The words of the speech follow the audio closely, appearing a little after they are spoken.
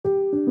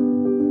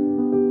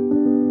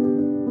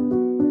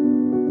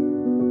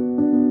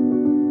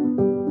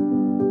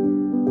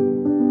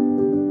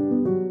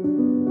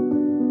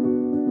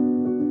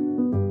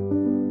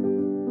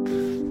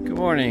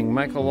morning,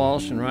 Michael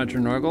Walsh and Roger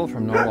Norwal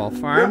from Norwal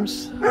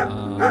Farms.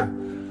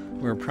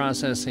 We're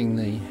processing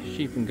the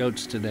sheep and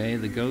goats today.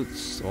 The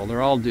goats, well,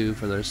 they're all due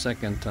for their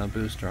second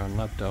booster on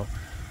lepto.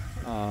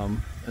 And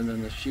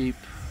then the sheep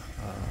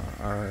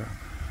are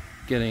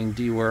getting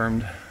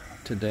dewormed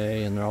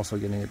today, and they're also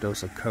getting a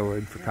dose of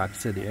corid for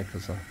coccidia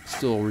because the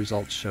stool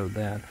results showed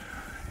that.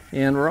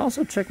 And we're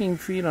also checking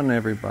feet on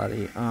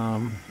everybody.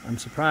 I'm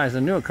surprised. I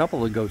knew a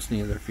couple of goats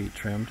needed their feet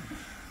trimmed,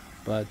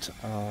 but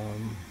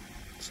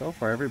so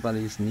far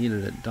everybody's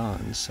needed it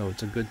done, so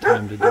it's a good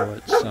time to do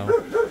it.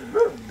 So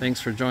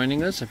thanks for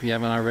joining us. If you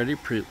haven't already,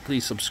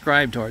 please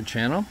subscribe to our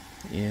channel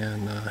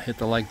and hit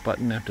the like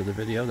button after the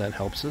video. That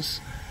helps us.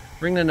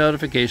 Ring the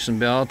notification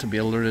bell to be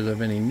alerted of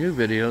any new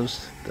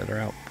videos that are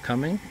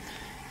upcoming.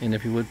 And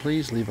if you would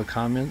please leave a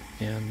comment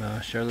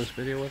and share this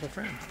video with a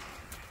friend.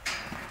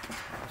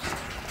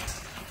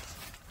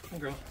 Hey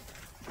girl.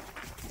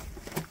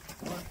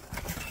 Come on.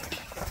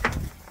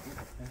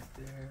 Back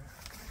there.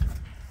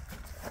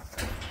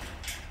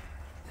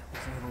 That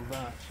was a little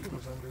dot. She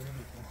was under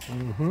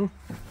everything.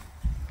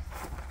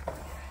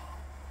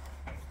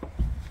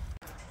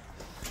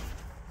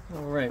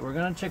 Alright, we're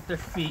going to check their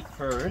feet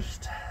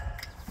first.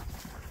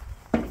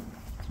 And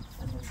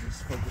we'll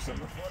just focus on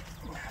the foot.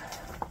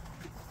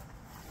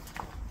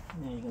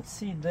 Now you can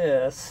see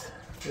this.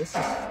 This is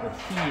the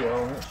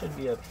heel, and it should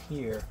be up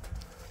here.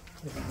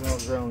 It's well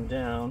grown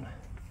down.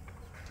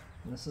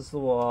 And this is the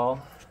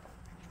wall.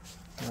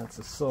 And that's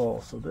the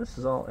sole. So this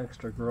is all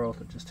extra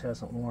growth. It just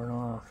hasn't worn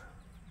off.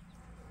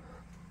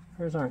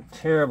 Hers aren't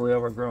terribly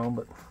overgrown,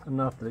 but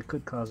enough that it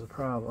could cause a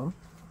problem.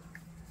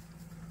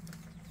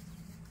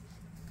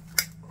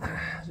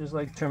 Just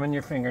like trimming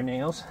your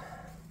fingernails.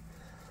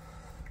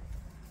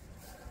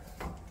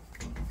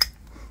 Get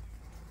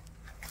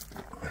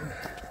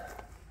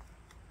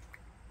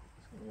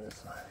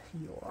this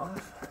heel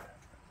off.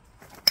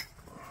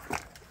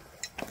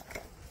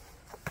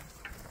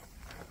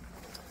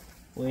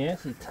 We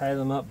actually tie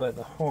them up by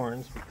the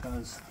horns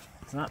because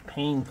it's not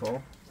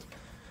painful.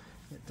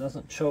 It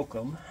doesn't choke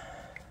them.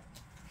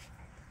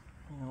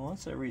 And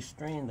once they're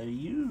restrained, they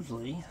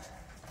usually,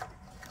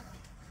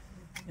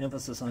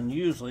 emphasis on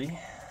usually,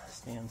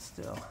 stand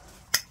still.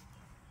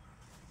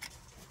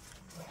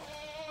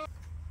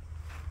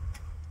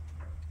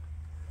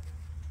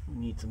 We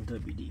need some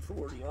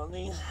WD-40 on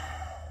these.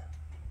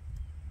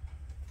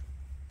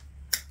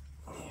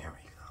 There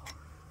we go.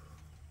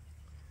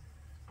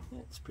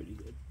 That's pretty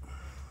good.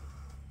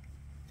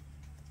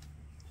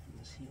 Turn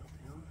this heel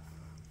down.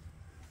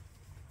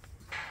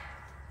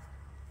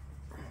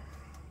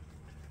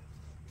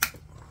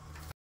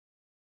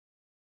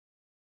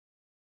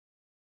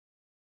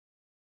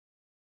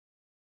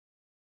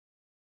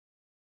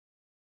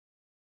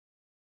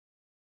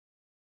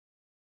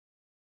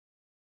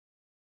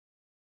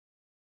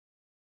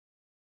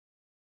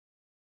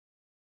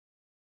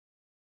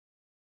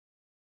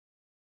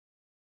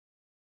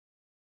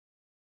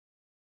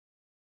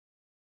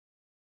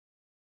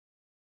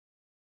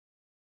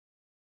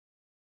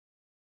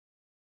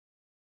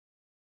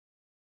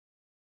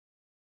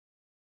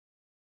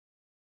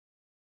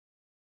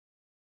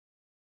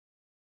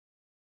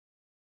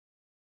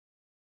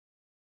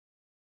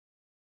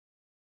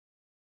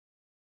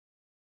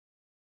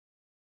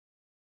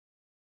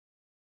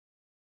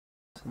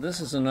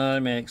 This is an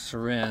automatic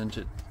syringe.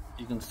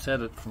 You can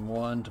set it from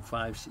 1 to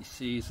 5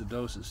 cc's. The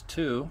dose is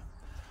 2,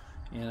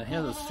 and it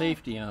has a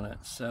safety on it.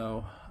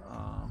 So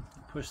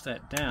push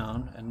that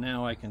down, and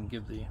now I can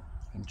give the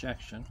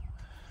injection.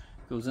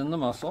 It goes in the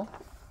muscle.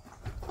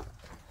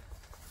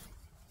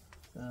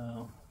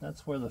 So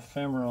that's where the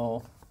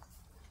femoral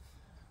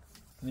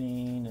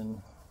vein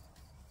and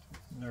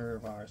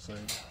nerve are. So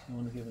you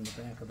want to give in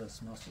the back of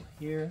this muscle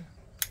here,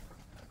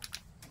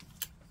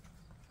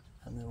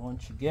 and then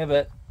once you give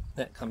it,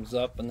 that comes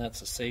up, and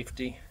that's a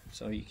safety,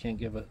 so you can't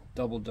give a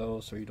double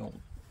dose or you don't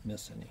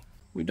miss any.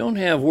 We don't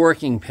have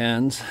working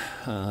pens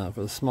for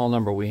the small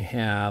number we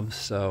have,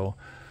 so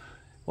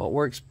what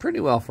works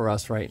pretty well for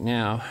us right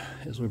now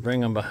is we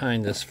bring them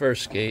behind this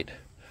first gate,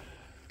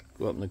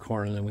 go up in the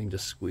corner, and then we can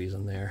just squeeze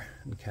them there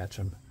and catch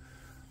them.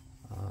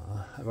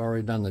 I've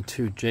already done the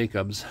 2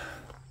 Jacobs,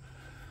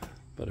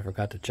 but I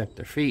forgot to check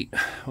their feet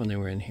when they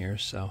were in here,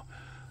 so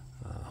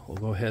we'll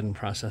go ahead and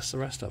process the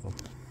rest of them.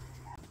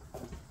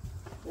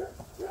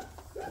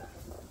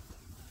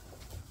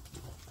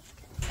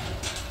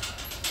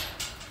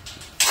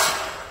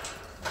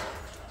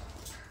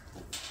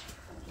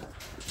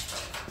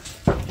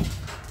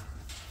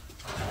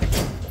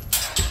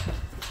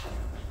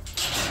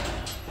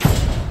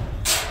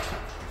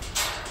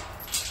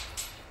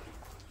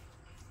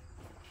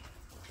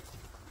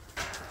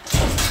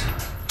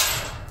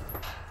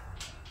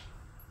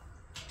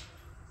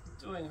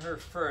 Doing her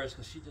first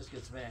because she just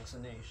gets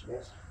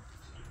vaccinations.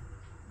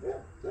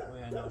 That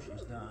way I know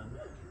she's done.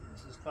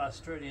 This is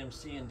Clostridium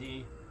C and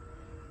D,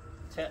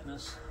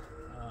 tetanus,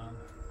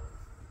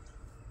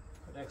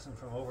 protects them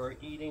from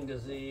overeating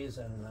disease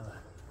and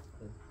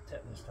the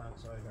tetanus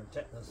toxoid or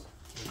tetanus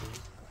disease.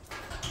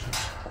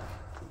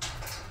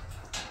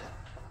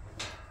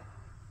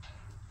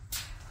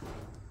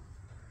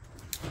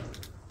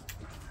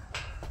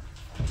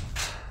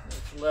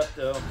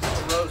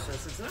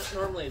 leptospirosis. It's not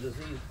normally a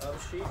disease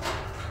of sheep,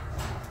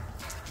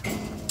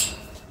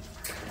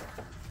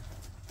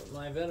 but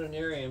my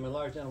veterinarian, my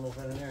large animal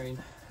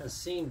veterinarian, has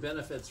seen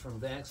benefits from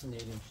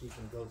vaccinating sheep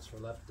and goats for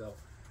lepto.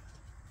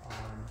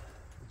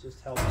 It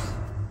just helps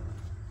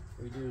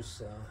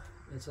reduce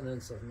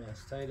incidence of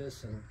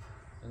mastitis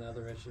and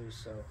other issues.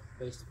 So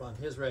based upon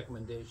his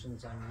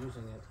recommendations, I'm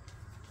using it.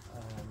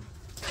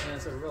 And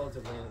it's a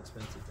relatively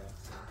inexpensive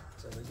vaccine.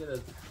 So they get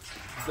a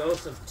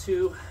dose of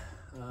two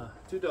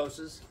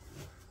doses,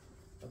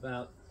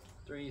 about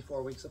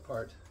 3-4 weeks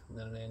apart, and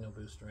then an annual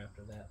booster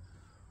after that.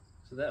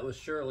 So that was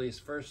Shirley's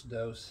first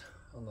dose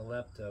on the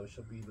lepto.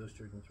 She'll be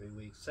boosted in 3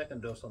 weeks.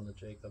 Second dose on the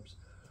Jacobs.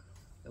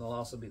 And it'll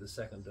also be the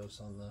second dose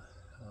on the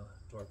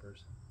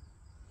dorpers.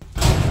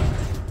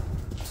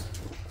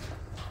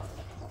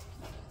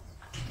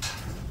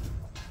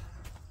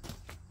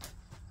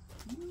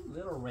 You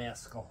little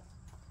rascal.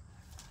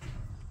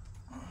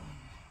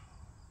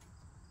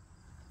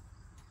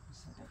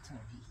 Second time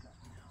he's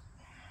gotten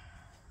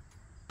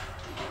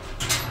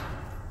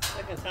out.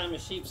 Second time a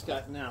sheep's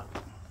gotten out.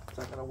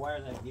 So I gotta wire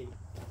that gate.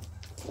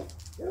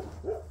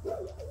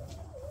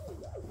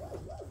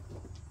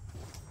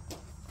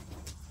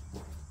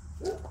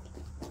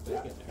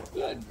 Look in there.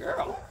 Good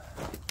girl.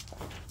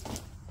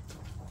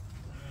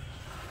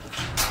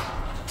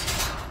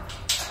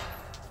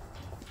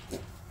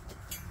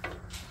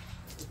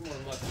 There's more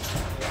luck.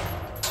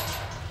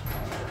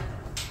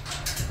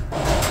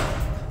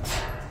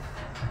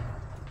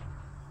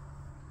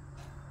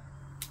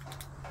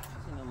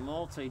 Using a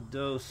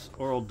multi-dose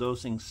oral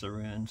dosing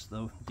syringe.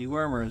 The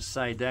dewormer is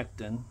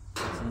Cydectin.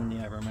 It's in the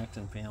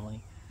ivermectin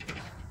family.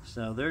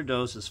 So their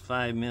dose is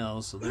 5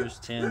 mils. So there's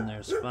 10,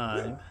 there's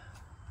 5.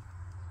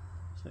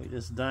 So you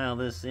just dial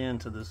this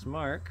into this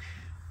mark,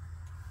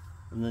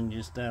 and then you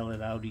just dial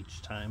it out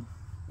each time,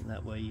 and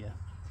that way you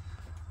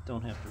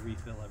don't have to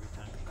refill every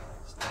time.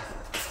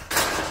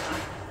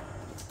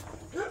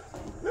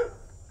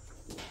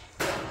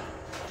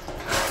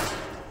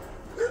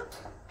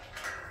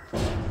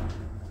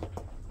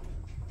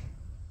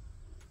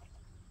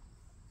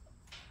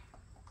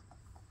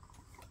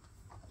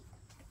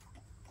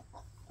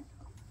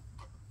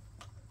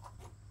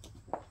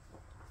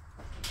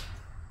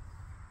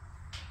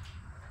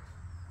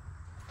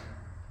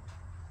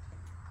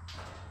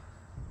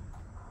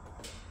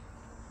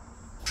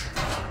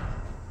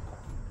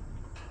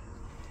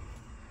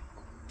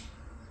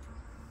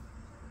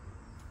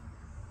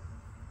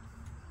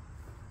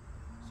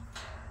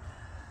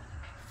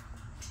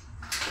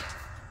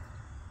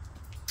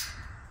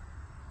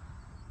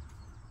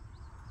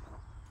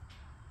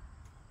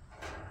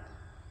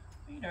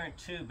 Feet aren't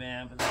too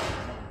bad, but there's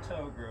some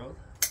toe growth.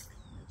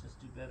 It'd just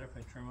do better if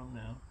I trim them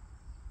now.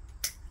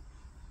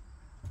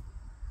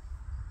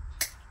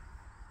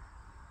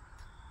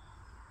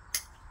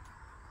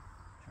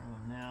 Trim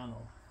them now and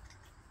it'll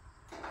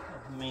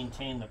help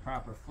maintain the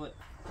proper foot.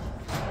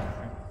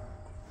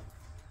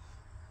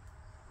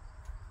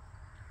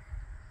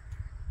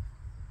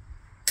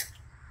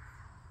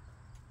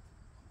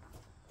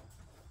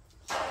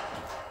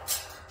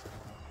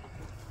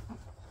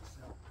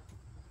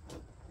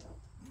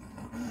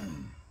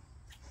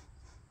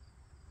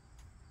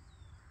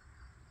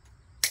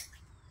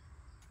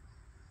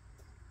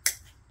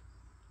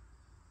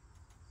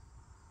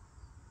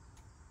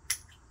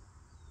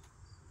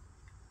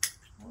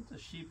 Once the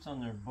sheep's on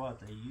their butt,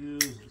 they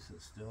usually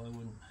sit still. I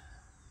wouldn't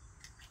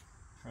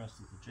trust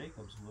that the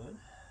Jacobs would.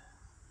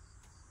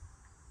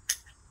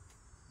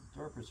 The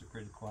dorpers are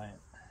pretty quiet.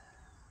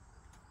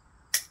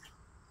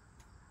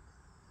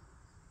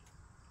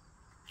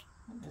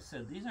 Like I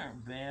said, these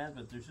aren't bad,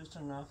 but there's just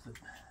enough that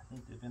I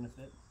think they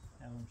benefit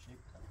having them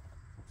shaped up.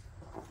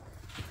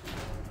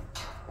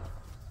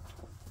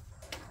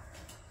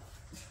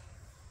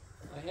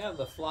 I have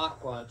the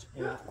Flock Watch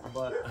app,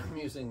 but I'm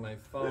using my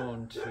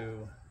phone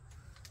to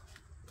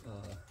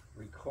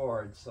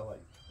record, so I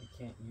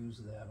can't use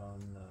that on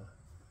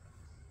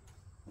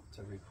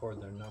to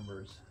record their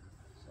numbers.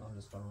 So I'm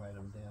just going to write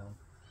them down.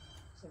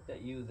 It's like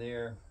that ewe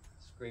there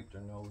scraped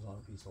her nose on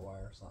a piece of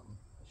wire or something.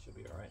 It should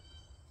be all right.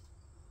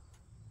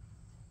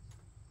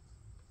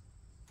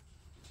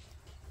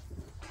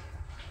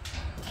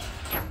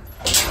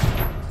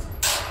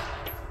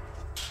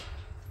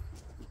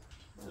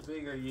 The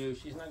bigger ewe,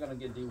 she's not going to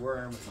get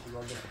dewormed, but she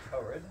will get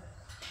corid.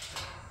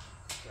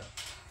 So.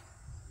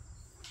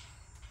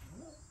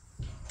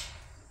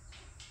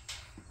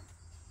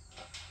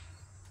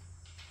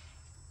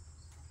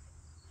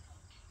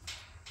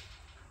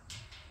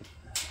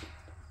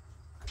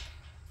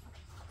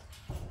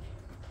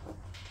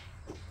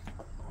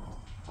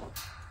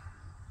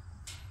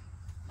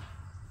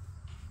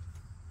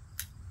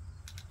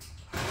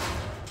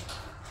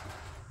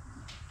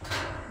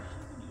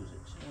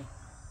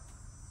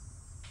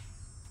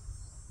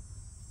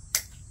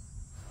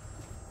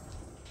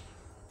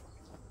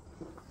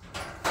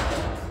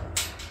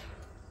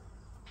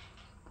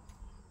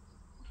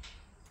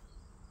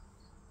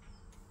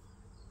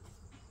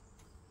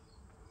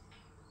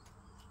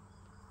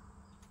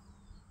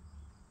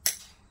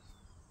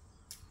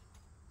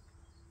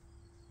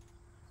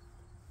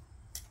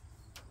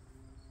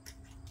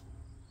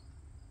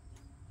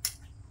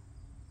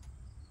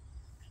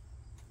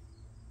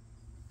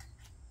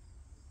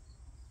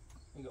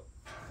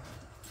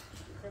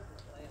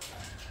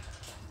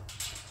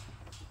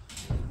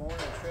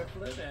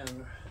 dewormed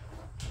and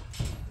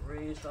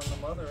raised on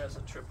the mother as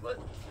a triplet.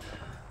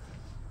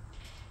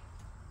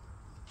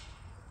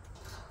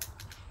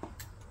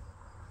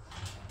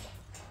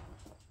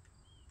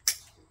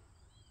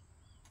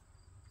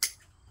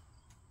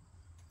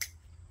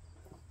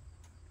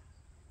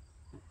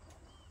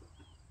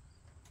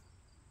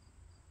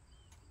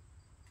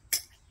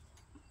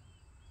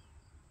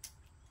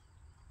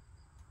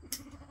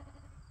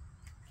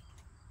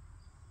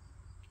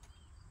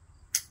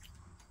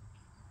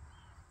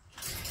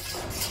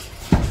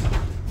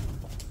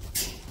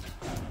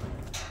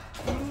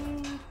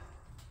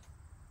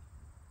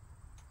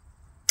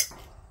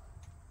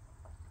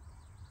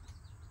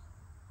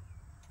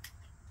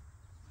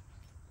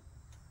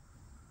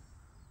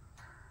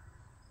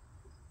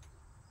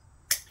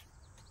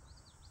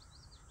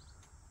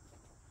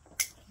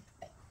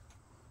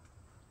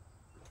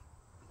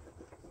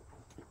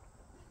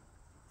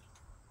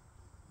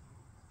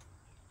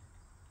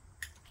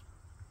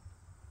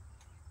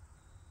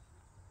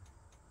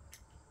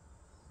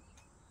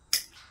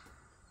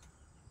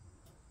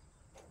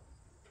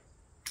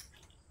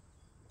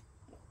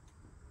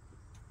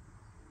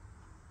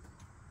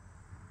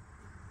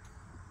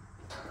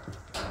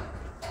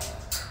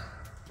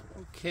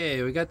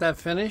 Okay, we got that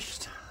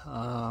finished.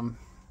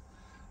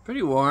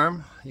 Pretty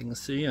warm. You can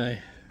see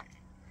I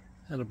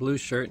had a blue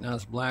shirt, now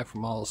it's black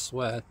from all the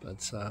sweat.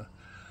 But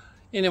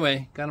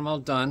anyway, got them all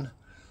done.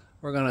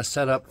 We're going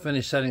to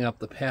finish setting up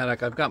the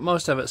paddock. I've got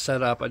most of it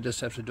set up. I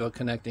just have to do a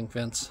connecting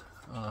fence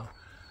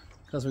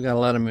because we got to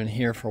let them in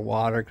here for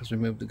water because we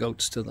moved the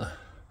goats to the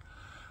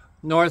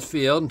north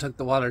field and took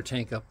the water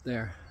tank up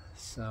there.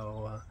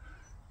 So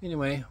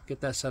anyway, get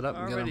that set up.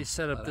 And already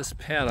set up this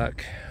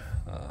paddock.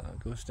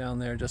 Goes down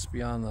there just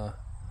beyond the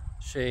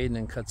shade and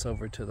then cuts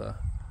over to the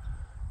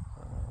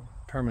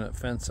permanent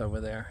fence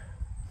over there.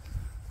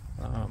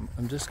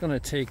 I'm just going to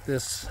take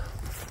this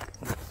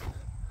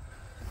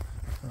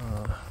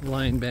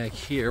line back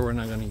here. We're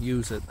not going to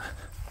use it,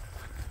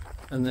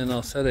 and then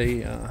I'll set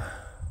a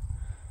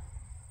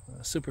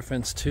super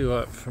fence 2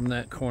 up from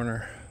that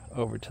corner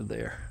over to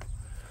there,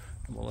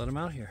 and we'll let them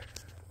out here.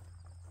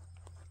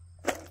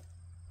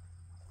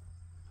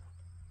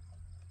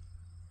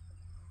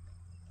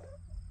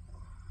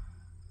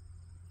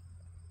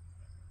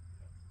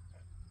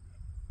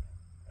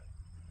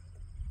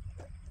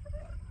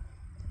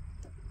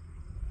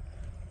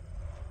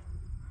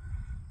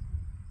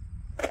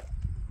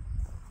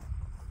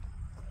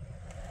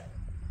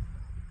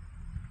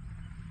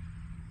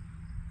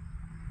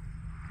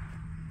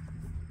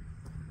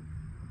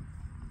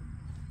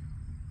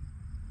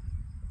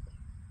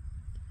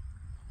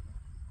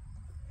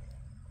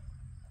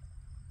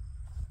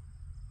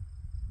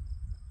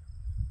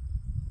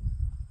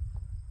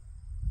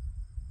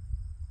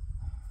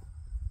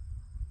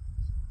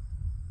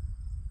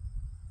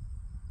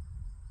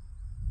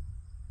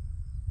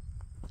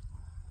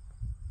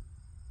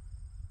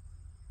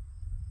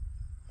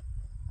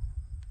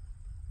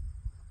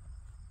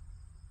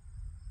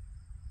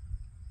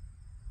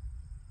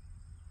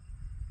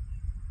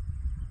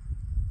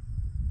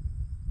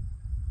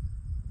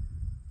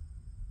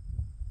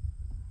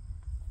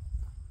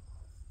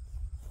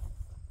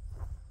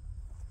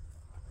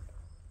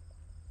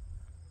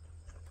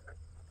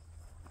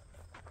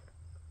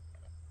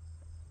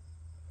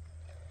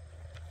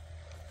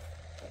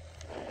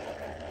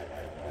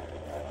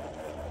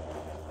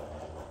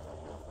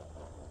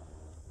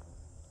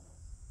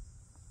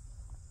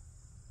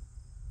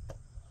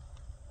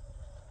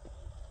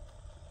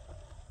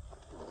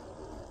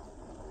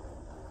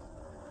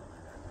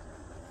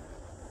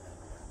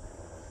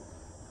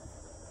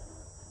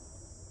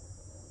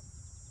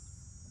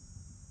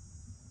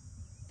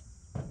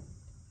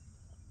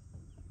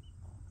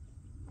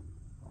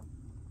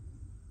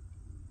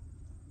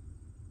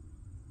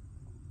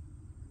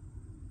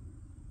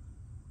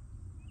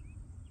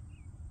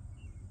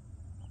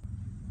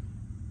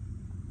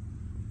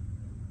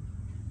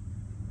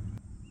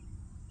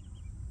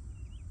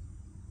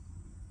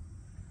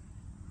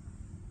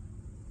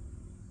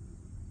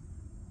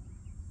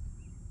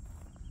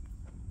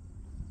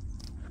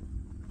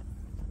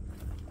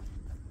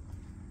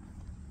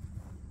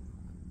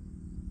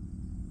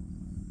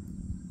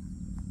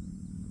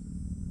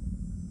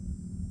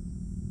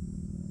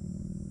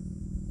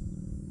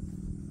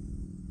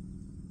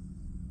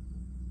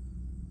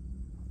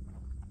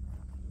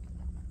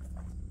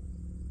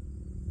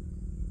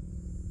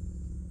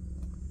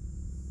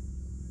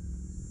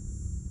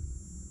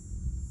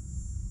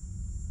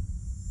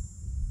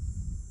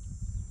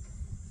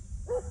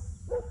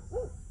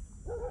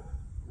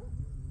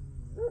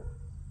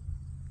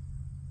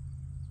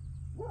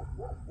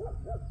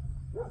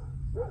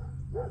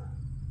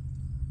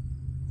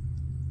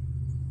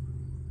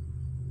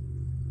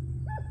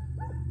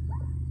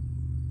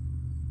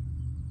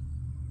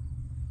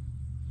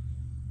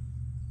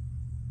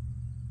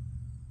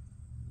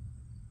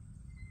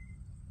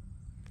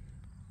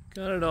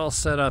 Got it all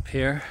set up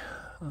here.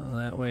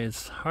 That way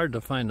it's hard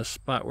to find a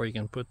spot where you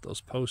can put those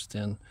posts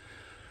in.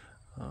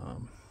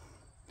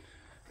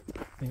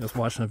 I think I was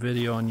watching a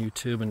video on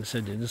YouTube and it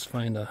said you just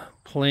find a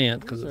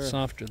plant because it's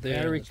softer there.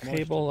 Battery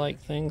cable-like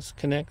things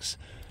connects.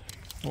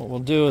 What we'll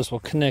do is we'll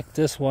connect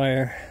this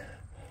wire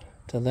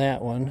to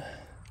that one.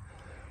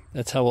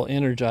 That's how we'll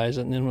energize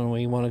it, and then when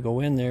we want to go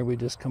in there, we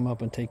just come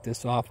up and take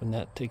this off, and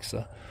that takes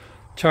a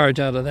charge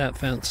out of that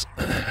fence.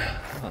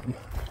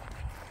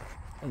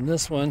 And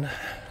this one,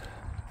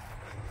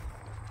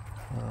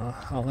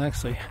 I'll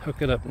actually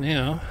hook it up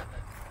now,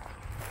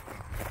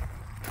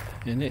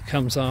 and it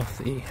comes off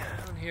the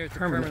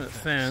permanent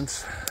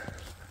fence.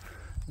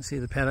 You see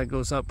the paddock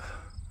goes up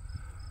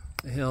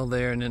the hill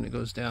there, and then it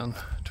goes down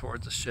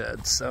towards the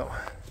shed. So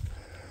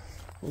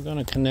we're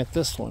going to connect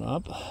this one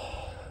up.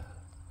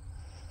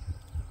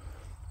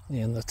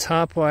 And the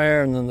top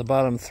wire and then the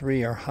bottom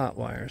 3 are hot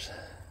wires.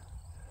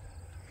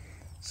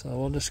 So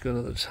we'll just go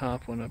to the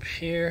top one up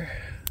here.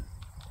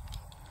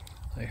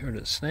 I heard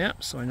it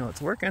snap, so I know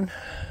it's working.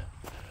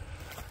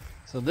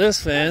 So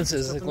this fence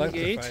is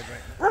electrified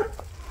right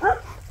now.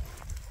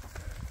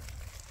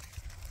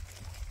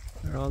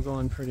 They're all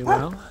going pretty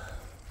well.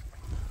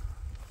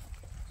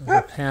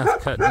 There's a path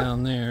cut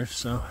down there,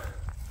 so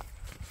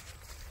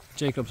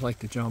Jacobs like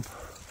to jump.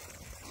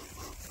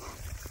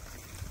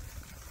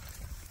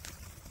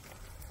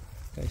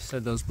 Like I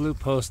said, those blue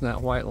posts and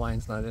that white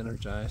line's not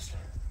energized.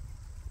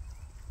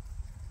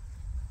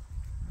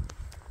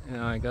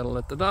 Now I gotta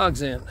let the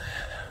dogs in.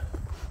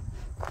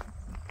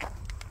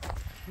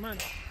 Come on.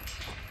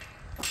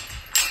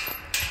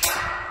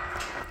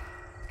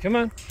 Come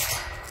on.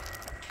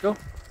 Go.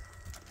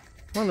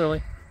 Come on,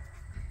 Lily.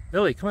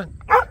 Lily, come on.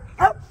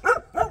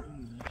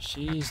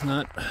 She's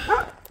not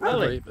the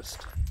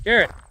bravest.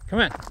 Garrett, come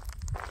on.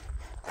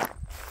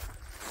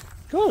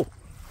 Go.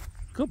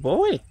 Good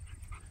boy.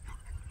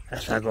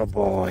 That's a good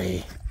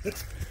boy.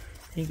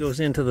 He goes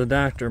into the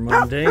doctor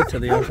Monday to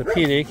the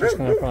orthopedic. He's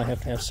going to probably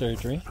have to have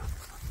surgery.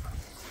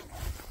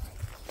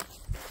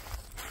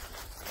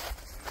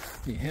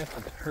 You have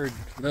to herd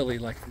Lily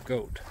like a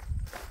goat.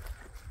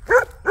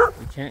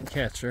 You can't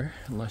catch her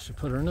unless you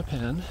put her in a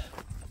pen.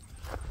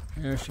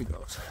 There she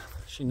goes.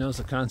 She knows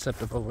the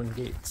concept of open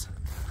gates.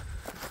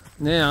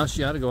 Now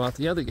she ought to go out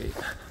the other gate.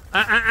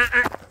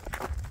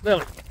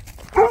 Lily.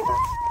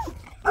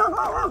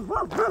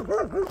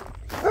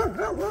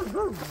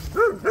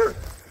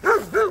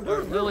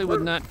 Lily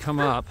would not come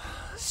up,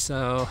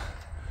 so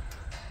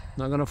I'm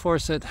not going to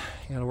force it.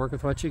 You got to work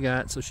with what you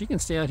got. So she can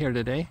stay out here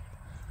today.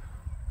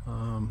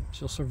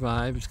 She'll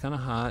survive. It's kind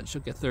of hot.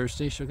 She'll get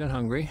thirsty. She'll get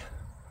hungry.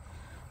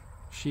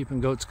 Sheep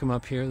and goats come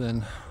up here,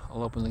 then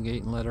I'll open the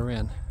gate and let her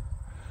in.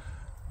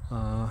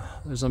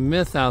 There's a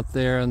myth out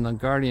there in the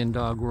guardian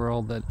dog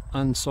world that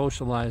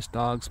unsocialized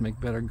dogs make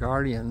better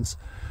guardians,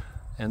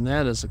 and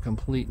that is a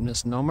complete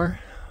misnomer.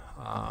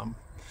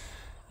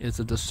 It's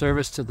a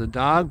disservice to the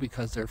dog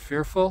because they're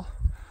fearful.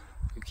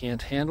 You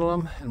can't handle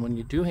them, and when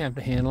you do have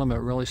to handle them,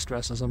 it really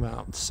stresses them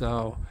out.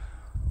 So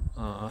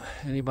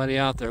anybody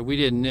out there, we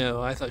didn't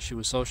know. I thought she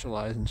was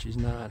socialized, and she's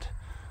not.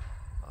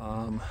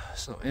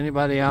 So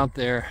anybody out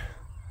there,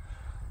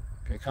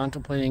 if you're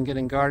contemplating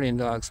getting guardian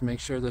dogs, make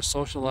sure they're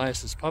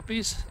socialized as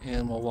puppies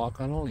and will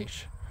walk on a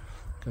leash,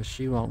 because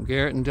she won't.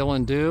 Garrett and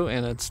Dylan do,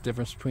 and it's the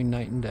difference between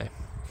night and day.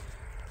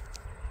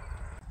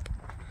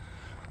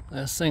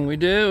 Last thing we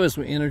do is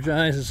we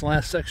energize this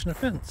last section of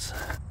fence.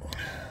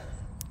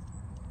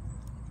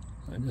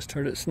 I just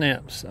heard it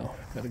snap, so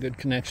got a good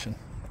connection.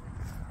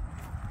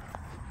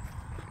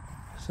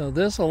 So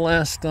this will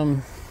last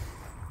them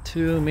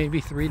 2,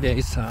 maybe 3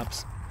 days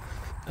tops,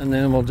 and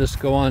then we'll just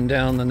go on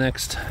down the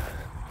next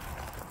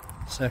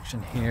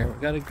section here.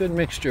 We've got a good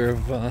mixture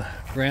of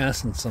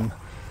grass and some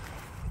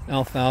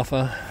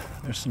alfalfa.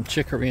 There's some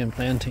chicory and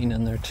plantain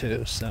in there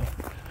too, so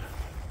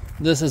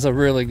this is a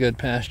really good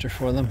pasture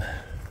for them.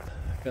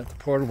 Got the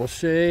portable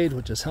shade,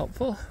 which is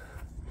helpful.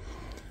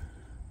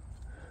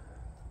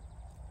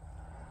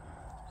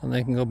 And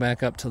they can go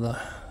back up to the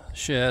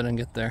shed and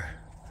get their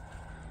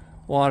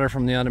water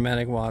from the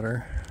automatic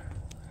water.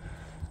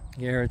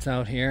 Garrett's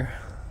out here.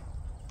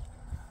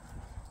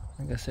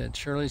 Like I said,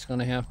 Shirley's going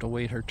to have to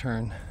wait her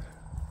turn.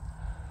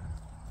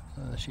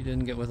 She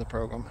didn't get with the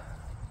program.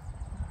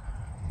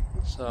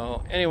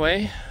 So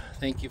anyway,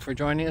 thank you for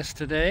joining us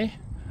today.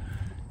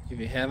 If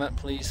you haven't,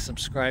 please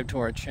subscribe to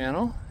our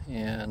channel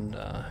and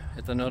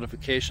hit the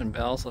notification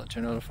bell so that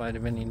you're notified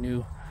of any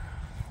new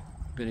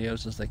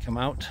videos as they come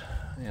out.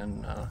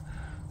 And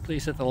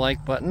please hit the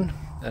like button.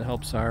 That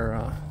helps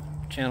our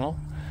channel.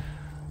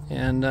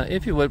 And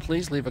if you would,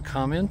 please leave a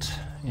comment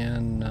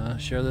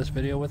and share this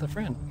video with a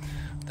friend.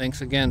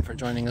 Thanks again for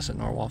joining us at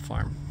Norwal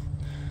Farm.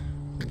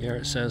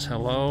 Garrett says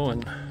hello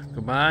and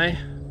goodbye.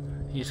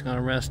 He's going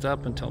to rest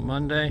up until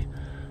Monday.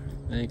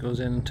 Then he goes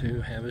in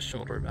to have his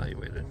shoulder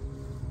evaluated.